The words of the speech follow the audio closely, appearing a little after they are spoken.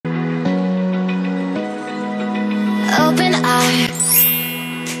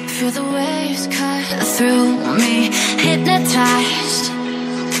Feel the waves cut through me, hypnotized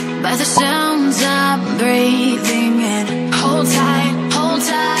by the sounds I'm breathing in. Hold tight,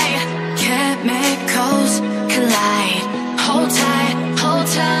 chemicals collide. Hold tight, hold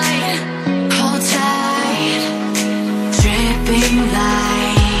tight, hold tight. Dripping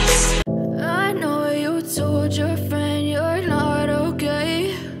lights. I know you told your friend you're not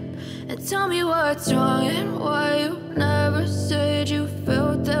okay, and tell me what's wrong and why you never said you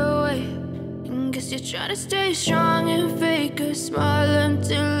felt that way. And guess you're trying to stay strong and fake a smile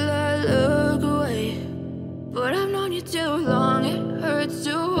until I look away. But I've known you too long, it hurts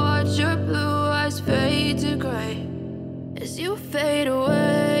to watch your blue eyes fade to gray as you fade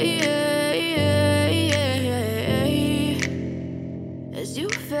away, as you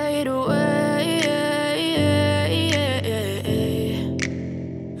fade away.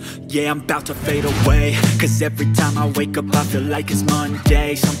 Yeah, I'm about to fade away, cause every time I wake up I feel like it's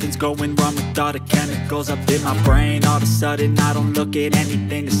Monday. Something's going wrong with all the chemicals up in my brain. All of a sudden I don't look at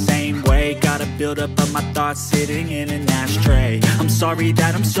anything the same way. Got a buildup of my thoughts sitting in an ashtray. I'm sorry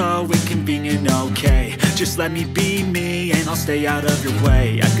that I'm so inconvenient, okay. Just let me be me and I'll stay out of your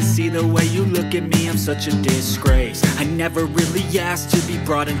way. I can see the way you look at me, I'm such a disgrace. I never really asked to be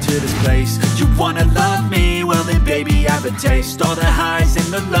brought into this place. You wanna love me? Well then baby I have a taste. All the highs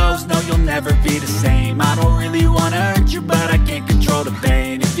and the lows, no you'll never be the same. I don't really wanna hurt you but I can't control the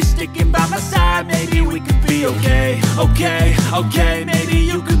pain. If you're sticking by my side maybe we could be okay. Okay, maybe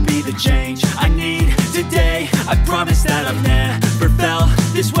you could be the change I need today. I promise that I've never felt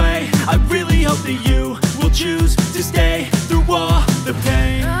this way. I really hope that you will choose to stay through all the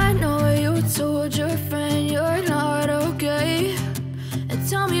pain. I know you told your friend you're not okay, and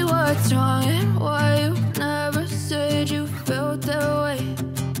tell me what's wrong and why you never said you felt that way.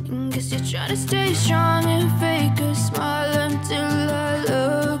 And guess you're trying to stay strong and fake a smile until I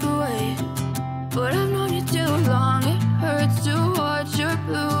look away. But I've known you too long, it hurts to watch your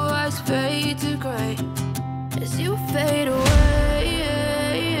blue eyes fade to gray as you fade away,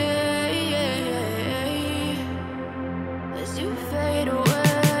 as you fade away,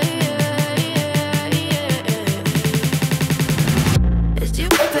 as you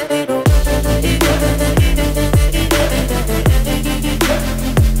fade away.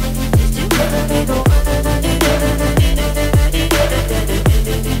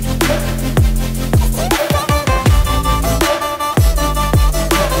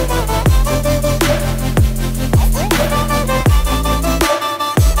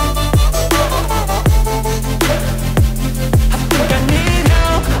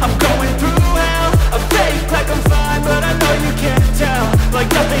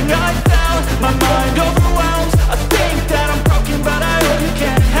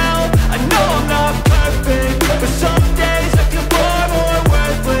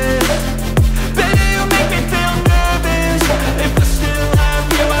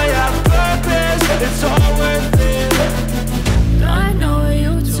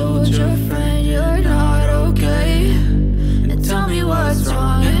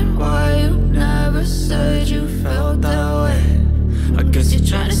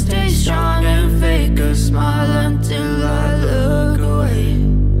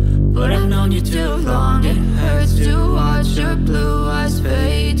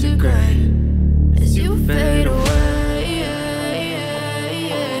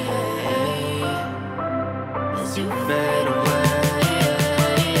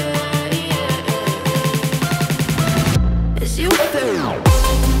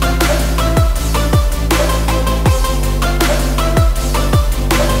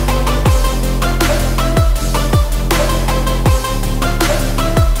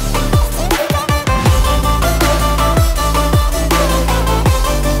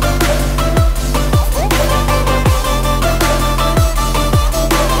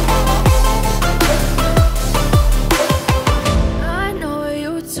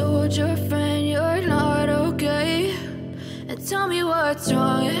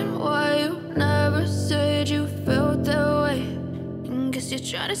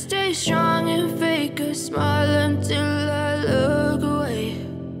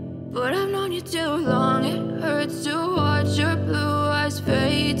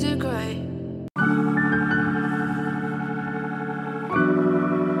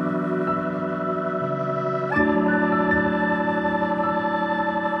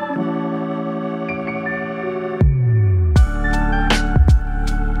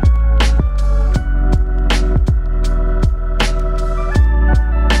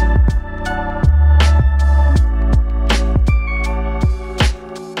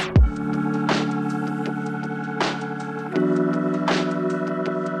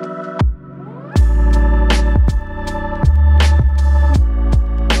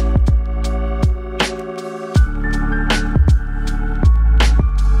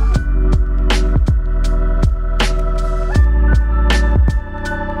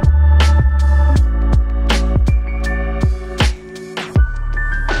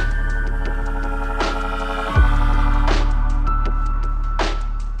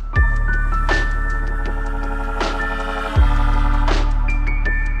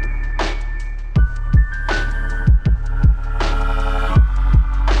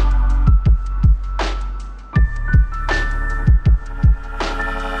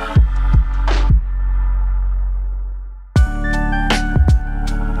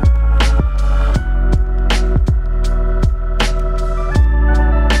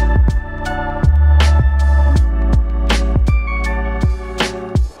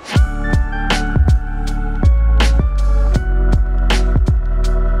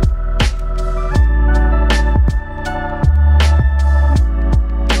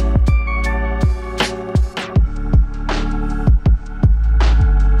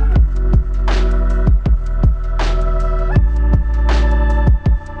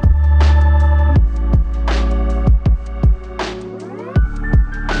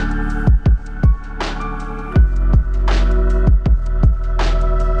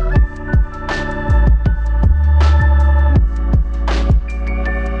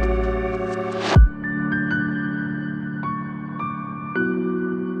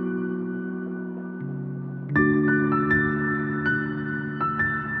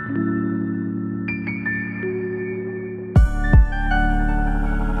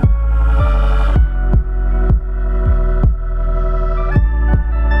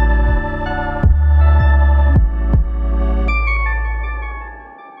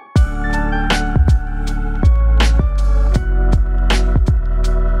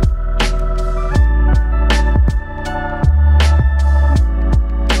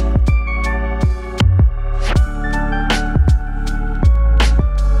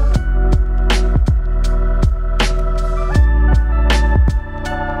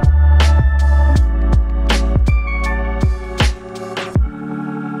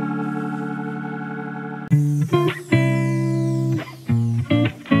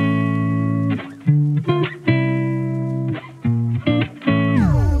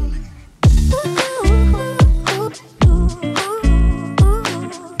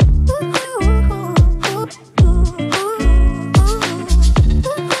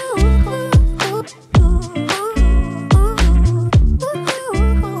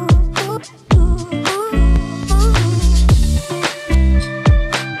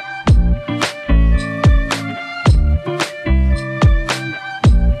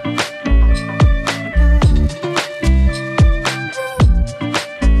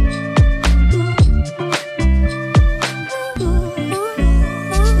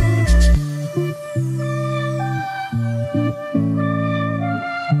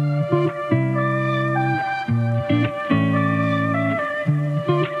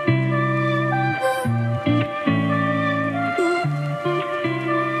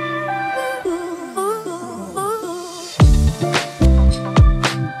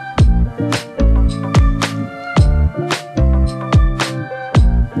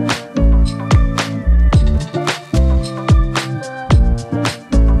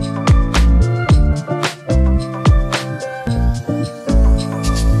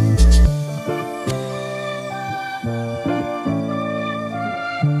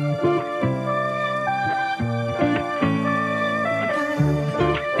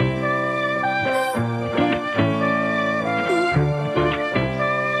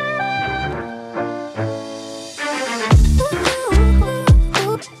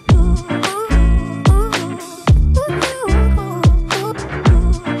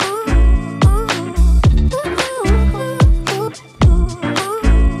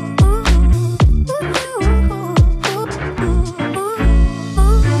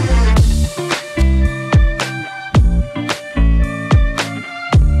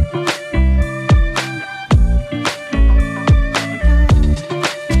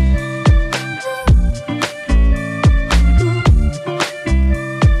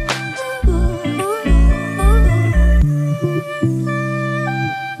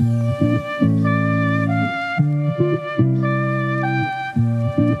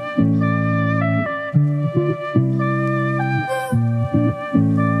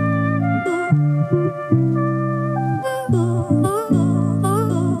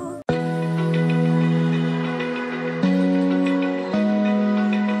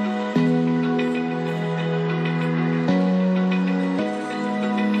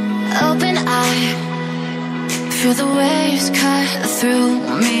 Feel the waves cut through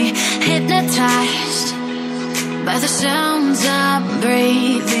me, hypnotized by the sounds I'm